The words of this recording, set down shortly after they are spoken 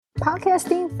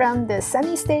podcasting from the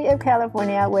sunny state of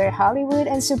California where Hollywood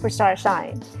and superstars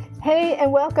shine. Hey,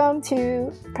 and welcome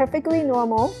to Perfectly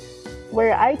Normal,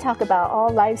 where I talk about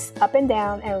all life's up and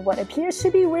down and what appears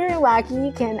to be weird and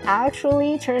wacky can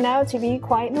actually turn out to be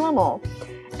quite normal.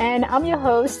 And I'm your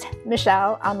host,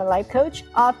 Michelle. I'm a life coach,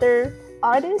 author,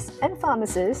 artist, and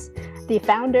pharmacist, the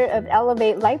founder of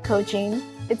Elevate Life Coaching.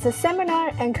 It's a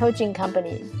seminar and coaching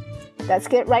company. Let's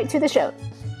get right to the show.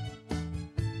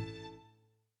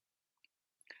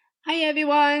 Hi,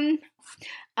 everyone.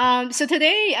 So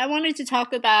today I wanted to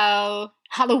talk about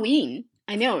Halloween.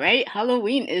 I know, right?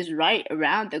 Halloween is right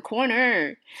around the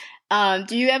corner.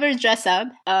 Do you ever dress up?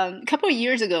 A couple of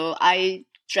years ago, I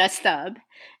dressed up.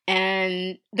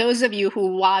 And those of you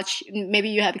who watch, maybe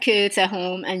you have kids at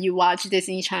home and you watch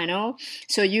Disney Channel,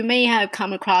 so you may have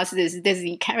come across this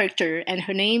Disney character, and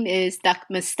her name is Duck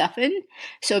Mustafin.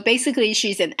 So basically,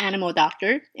 she's an animal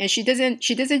doctor, and she doesn't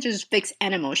just fix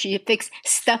animals; she fixes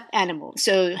stuffed animals.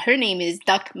 So her name is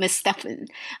Duck Mustafin,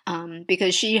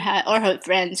 because all her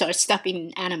friends are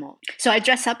stuffing animal. So I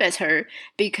dress up as her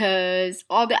because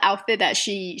all the outfit that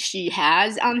she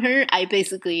has on her, I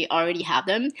basically already have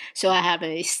them. So I have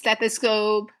a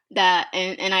stethoscope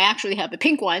and I actually have a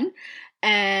pink one,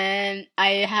 and I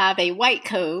have a white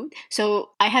coat. So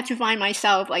I had to find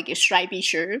myself like a stripy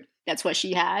shirt. That's what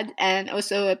she had, and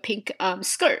also a pink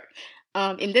skirt.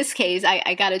 In this case,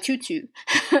 I got a tutu.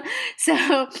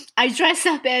 So I dressed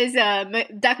up as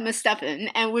Duck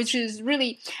Mustafin, and which is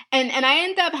really, and I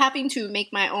end up having to make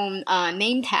my own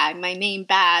name tag, my name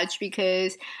badge,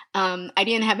 because I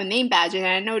didn't have a name badge, and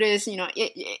I noticed,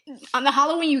 on the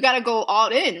Halloween, you gotta go all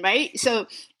in, right? So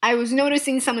I was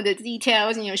noticing some of the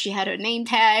details. She had her name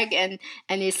tag and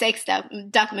it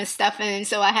said Duck Mustafin,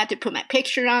 so I had to put my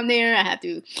picture on there. I had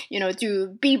to,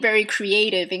 be very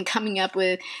creative in coming up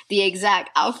with the exact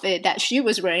outfit that she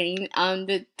was wearing on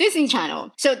the Disney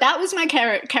Channel. So that was my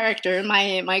character,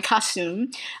 my costume.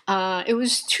 It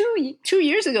was two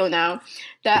years ago now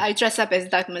that I dressed up as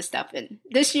Duck Mustafin.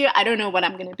 This year, I don't know what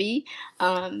I'm going to be.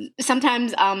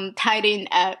 Sometimes I'm tied in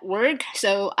at work,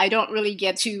 so I don't really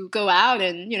get to go out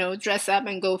and, dress up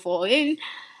and go full in.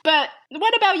 But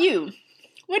what about you?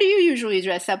 What do you usually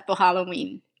dress up for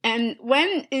Halloween? And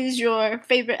when is your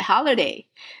favorite holiday?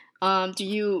 Do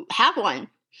you have one?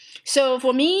 So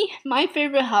for me, my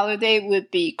favorite holiday would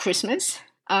be Christmas.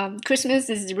 Christmas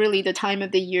is really the time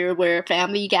of the year where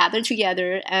family gather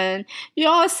together and you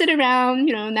all sit around,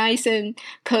 nice and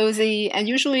cozy. And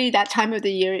usually that time of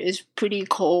the year is pretty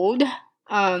cold.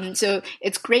 So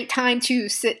it's great time to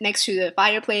sit next to the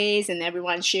fireplace and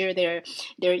everyone share their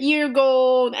year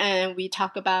goal, and we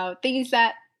talk about things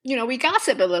that we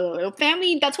gossip a little.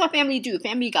 Family, that's what family do.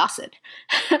 Family gossip.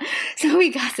 So we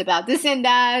gossip about this and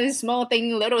that, small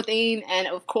thing, little thing, and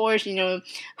of course,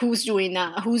 who's doing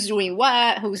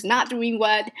what, who's not doing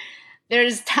what.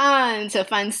 There's tons of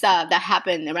fun stuff that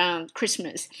happen around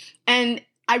Christmas, and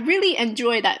I really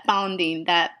enjoy that bonding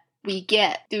that we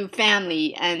get through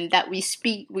family and that we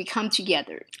come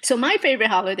together. So my favorite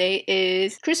holiday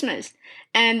is Christmas,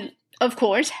 and of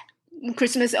course,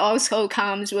 Christmas also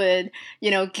comes with,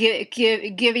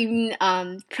 giving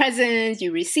presents,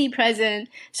 you receive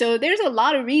presents. So there's a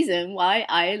lot of reason why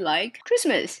I like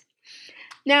Christmas.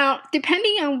 Now,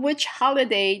 depending on which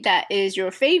holiday that is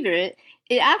your favorite,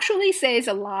 it actually says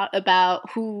a lot about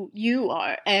who you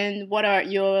are and what are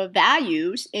your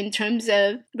values in terms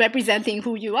of representing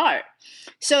who you are.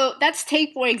 So let's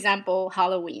take, for example,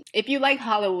 Halloween. If you like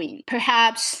Halloween,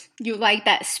 perhaps you like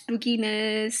that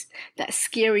spookiness, that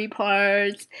scary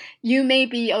part. You may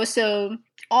be also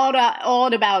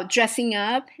all about dressing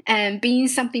up and being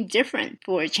something different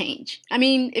for a change. I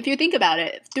mean, if you think about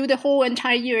it, through the whole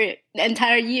entire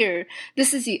year,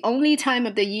 this is the only time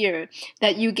of the year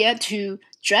that you get to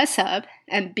dress up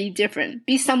and be different,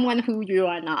 be someone who you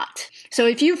are not. So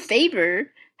if you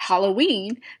favor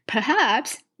Halloween,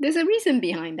 perhaps there's a reason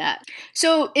behind that.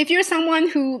 So if you're someone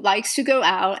who likes to go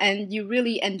out and you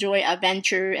really enjoy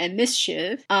adventure and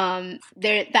mischief,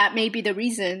 that may be the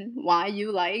reason why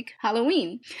you like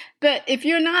Halloween. But if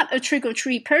you're not a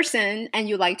trick-or-treat person and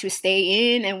you like to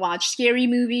stay in and watch scary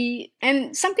movie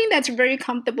and something that's very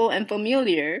comfortable and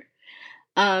familiar,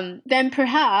 then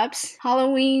perhaps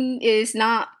Halloween is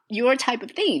not your type of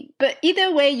thing. But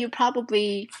either way, you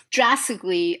probably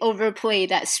drastically overplay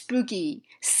that spooky,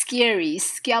 scary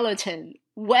skeleton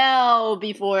well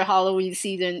before Halloween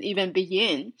season even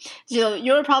begin. So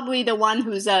you're probably the one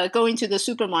who's going to the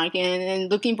supermarket and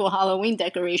looking for Halloween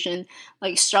decoration,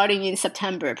 like starting in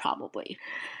September probably.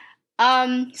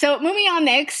 So moving on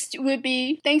next would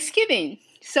be Thanksgiving.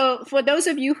 So for those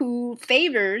of you who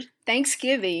favor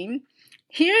Thanksgiving,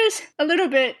 here's a little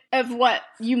bit of what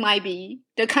you might be,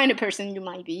 the kind of person you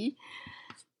might be.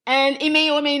 And it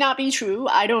may or may not be true.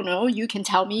 I don't know. You can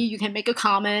tell me, you can make a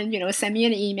comment, send me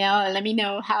an email and let me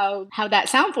know how that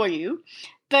sounds for you.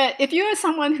 But if you're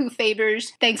someone who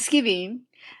favors Thanksgiving,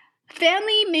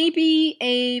 family may be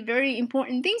a very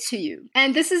important thing to you.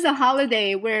 And this is a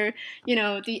holiday where,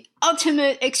 it's the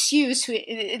ultimate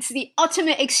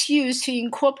excuse to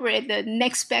incorporate the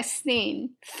next best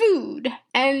thing, food.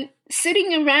 And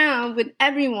sitting around with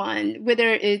everyone,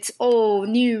 whether it's old,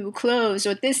 new, close,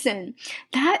 or distant,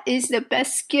 that is the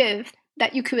best gift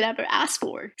that you could ever ask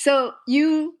for. So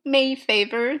you may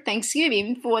favor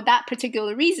Thanksgiving for that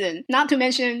particular reason, not to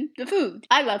mention the food.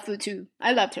 I love food too.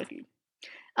 I love turkey.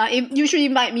 You should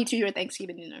invite me to your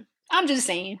Thanksgiving dinner. I'm just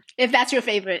saying, if that's your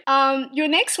favorite. Your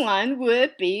next one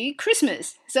would be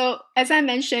Christmas. So as I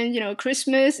mentioned,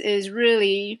 Christmas is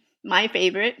really my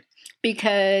favorite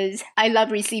because I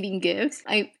love receiving gifts.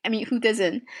 I mean, who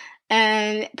doesn't?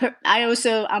 And I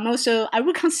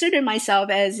would consider myself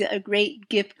as a great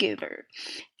gift giver.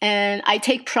 And I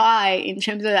take pride in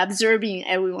terms of observing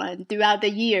everyone throughout the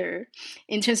year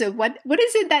in terms of what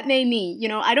is it that they need.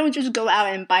 I don't just go out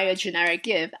and buy a generic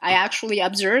gift. I actually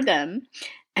observe them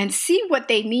and see what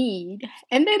they need.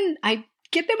 And then I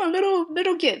give them a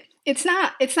little gift. It's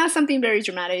not something very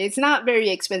dramatic. It's not very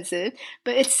expensive,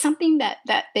 but it's something that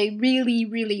they really,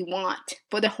 really want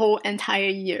for the whole entire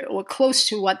year, or close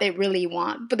to what they really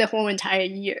want for the whole entire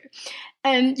year.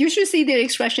 And you should see the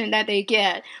expression that they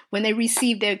get when they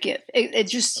receive their gift.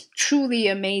 It's just truly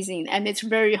amazing, and it's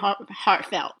very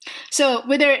heartfelt. So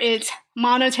whether it's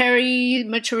monetary,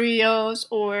 materials,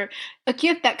 or a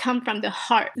gift that comes from the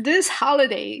heart, this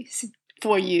holiday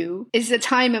for you is the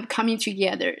time of coming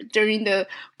together during the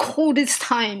coldest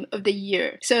time of the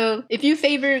year. So if you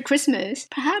favor Christmas,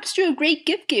 perhaps you're a great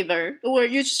gift giver, or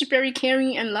you're just very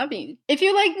caring and loving. If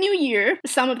you like New Year,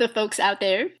 some of the folks out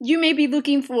there, you may be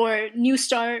looking for new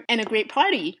start and a great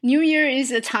party. New Year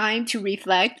is a time to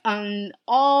reflect on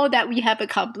all that we have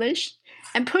accomplished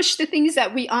and push the things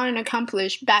that we aren't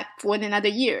accomplished back for another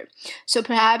year. So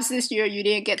perhaps this year you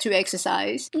didn't get to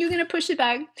exercise. You're going to push it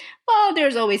back. Well,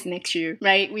 there's always next year,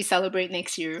 right? We celebrate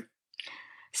next year.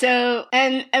 So,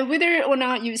 and whether or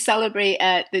not you celebrate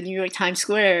at the New York Times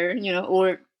Square,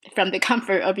 or from the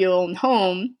comfort of your own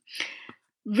home,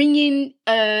 ringing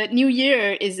a new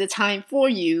year is the time for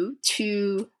you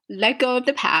to let go of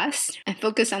the past and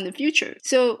focus on the future.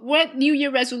 So what New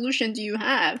Year resolution do you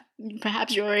have?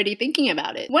 Perhaps you're already thinking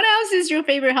about it. What else is your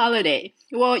favorite holiday?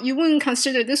 Well, you wouldn't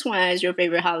consider this one as your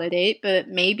favorite holiday, but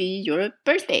maybe your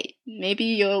birthday. Maybe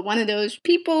you're one of those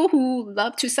people who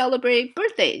love to celebrate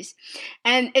birthdays.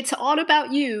 And it's all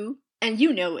about you, and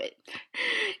you know it.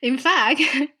 In fact,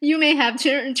 you may have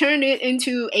turned it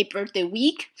into a birthday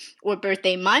week, or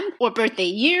birthday month, or birthday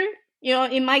year.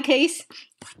 In my case,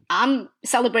 I'm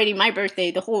celebrating my birthday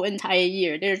the whole entire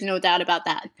year. There's no doubt about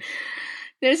that.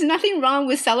 There's nothing wrong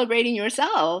with celebrating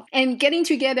yourself and getting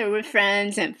together with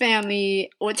friends and family,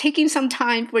 or taking some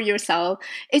time for yourself.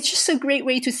 It's just a great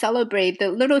way to celebrate the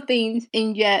little things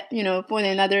in yet, for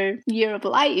another year of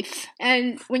life.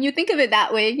 And when you think of it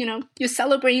that way, you're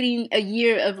celebrating a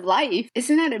year of life.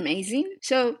 Isn't that amazing?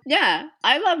 So yeah,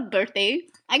 I love birthday.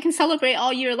 I can celebrate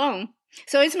all year long.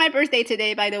 So it's my birthday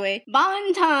today, by the way.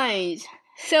 Valentine's.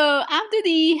 So after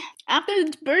the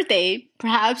birthday,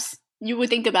 perhaps you would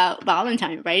think about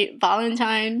Valentine, right?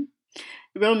 Valentine,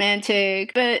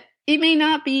 romantic, but it may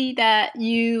not be that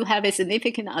you have a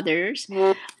significant others,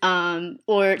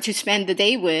 or to spend the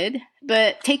day with,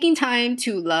 but taking time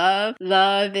to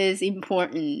love is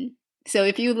important. So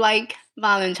if you like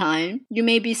Valentine, you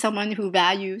may be someone who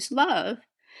values love.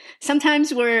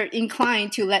 Sometimes we're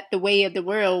inclined to let the weight of the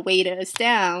world weigh us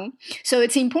down. So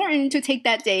it's important to take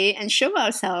that day and show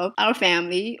ourselves, our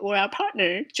family, or our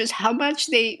partner just how much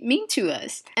they mean to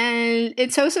us. And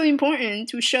it's also important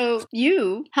to show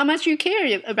you how much you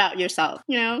care about yourself.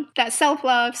 That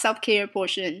self-love, self-care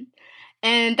portion.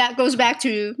 And that goes back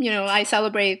to, I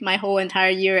celebrate my whole entire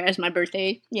year as my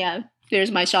birthday. Yeah.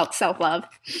 There's my self-love.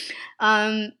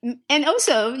 And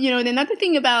also, another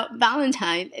thing about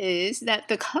Valentine is that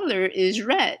the color is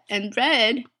red, and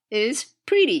red is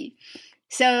pretty.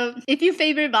 So if you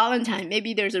favor Valentine,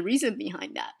 maybe there's a reason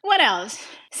behind that. What else?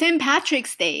 St.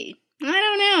 Patrick's Day. I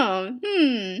don't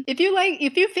know.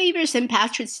 If you favor St.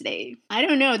 Patrick's Day, I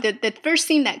don't know. The first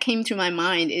thing that came to my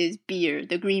mind is beer,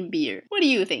 the green beer. What do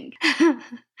you think?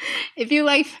 If you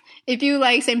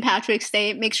like St. Patrick's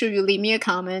Day, make sure you leave me a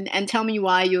comment and tell me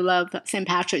why you love St.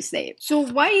 Patrick's Day. So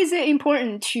why is it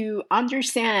important to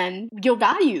understand your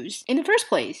values in the first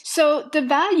place? So the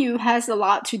value has a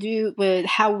lot to do with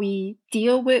how we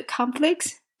deal with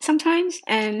conflicts sometimes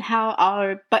and how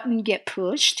our button get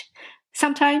pushed.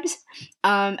 Sometimes,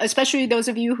 especially those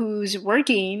of you who's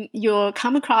working, you'll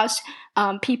come across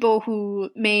people who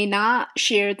may not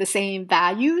share the same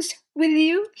values with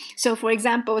you. So for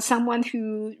example, someone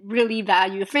who really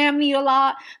value family a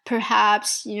lot,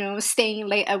 perhaps, staying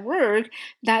late at work,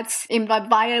 that's in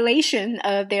violation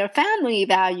of their family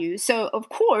values. So of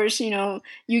course, you're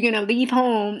going to leave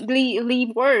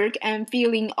work and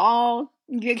feeling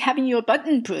you're having your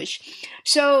button pushed.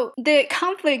 So the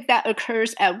conflict that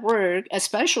occurs at work,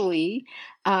 especially,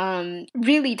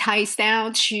 really ties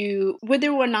down to whether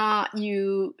or not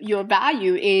your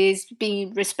value is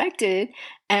being respected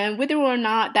and whether or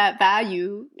not that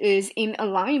value is in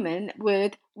alignment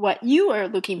with what you are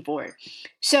looking for.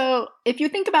 So if you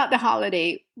think about the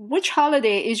holiday, which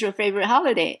holiday is your favorite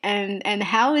holiday, and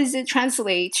how is it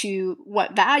translate to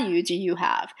what value do you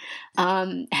have?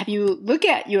 Have you looked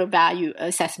at your value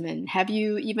assessment? Have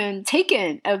you even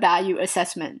taken a value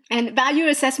assessment? And value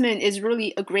assessment is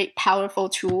really a great, powerful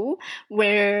tool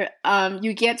where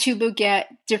you get to look at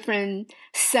different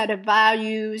set of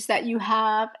values that you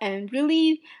have and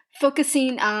really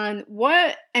focusing on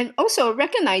and also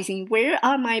recognizing where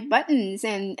are my buttons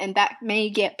and that may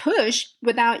get pushed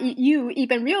without you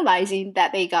even realizing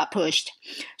that they got pushed.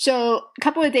 So a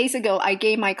couple of days ago, I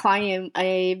gave my client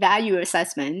a value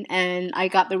assessment and I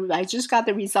just got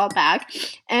the result back.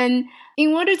 And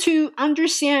in order to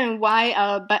understand why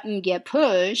our button get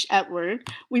pushed at work,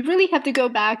 we really have to go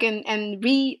back and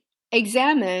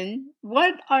examine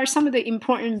what are some of the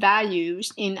important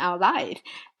values in our life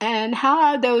and how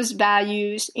are those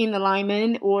values in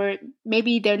alignment, or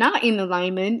maybe they're not in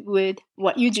alignment with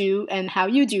what you do and how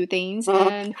you do things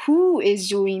and who is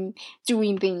doing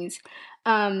things.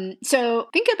 So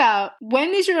think about,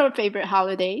 when is your favorite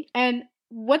holiday and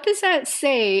what does that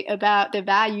say about the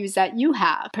values that you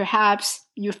have? Perhaps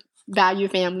you value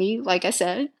family, like I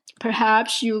said.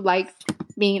 Perhaps you like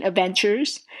being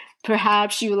adventurous.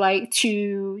 Perhaps you like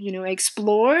to,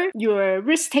 explore, you're a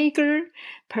risk taker.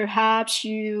 Perhaps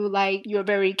you're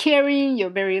very caring,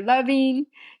 you're very loving.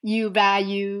 You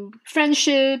value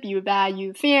friendship, you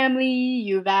value family,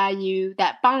 you value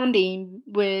that bonding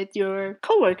with your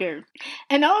coworker.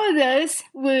 And all of this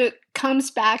comes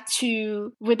back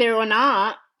to whether or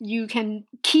not you can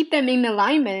keep them in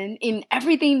alignment in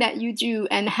everything that you do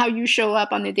and how you show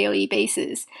up on a daily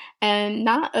basis, and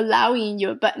not allowing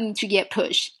your button to get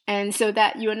pushed, and so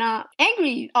that you're not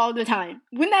angry all the time.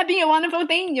 Wouldn't that be a wonderful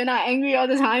thing? You're not angry all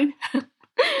the time.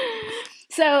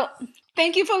 So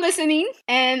thank you for listening,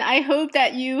 and I hope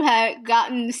that you had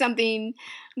gotten something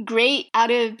great out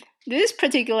of this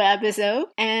particular episode,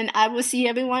 and I will see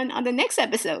everyone on the next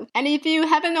episode. And if you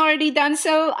haven't already done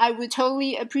so, I would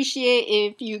totally appreciate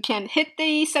if you can hit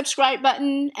the subscribe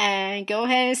button and go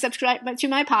ahead and subscribe to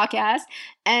my podcast,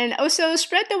 and also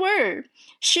spread the word.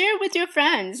 Share with your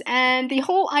friends. And the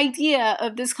whole idea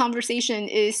of this conversation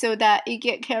is so that it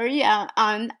get carried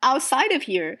on outside of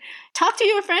here. Talk to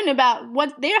your friend about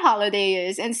what their holiday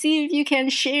is and see if you can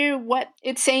share what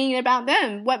it's saying about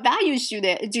them. What values do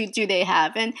they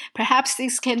have? And perhaps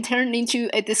this can turn into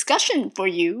a discussion for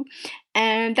you,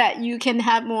 and that you can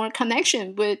have more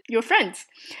connection with your friends.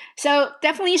 So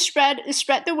definitely spread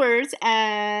the words,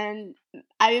 and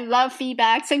I love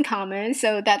feedbacks and comments,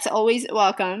 so that's always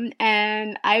welcome,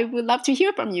 and I would love to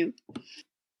hear from you.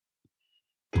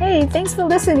 Hey, thanks for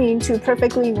listening to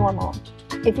Perfectly Normal.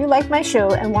 If you like my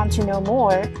show and want to know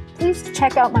more, please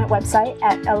check out my website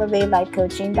at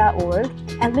elevatelifecoaching.org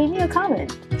and leave me a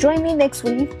comment. Join me next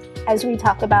week as we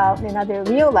talk about another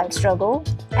real life struggle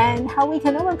and how we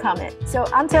can overcome it. So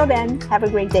until then, have a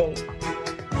great day.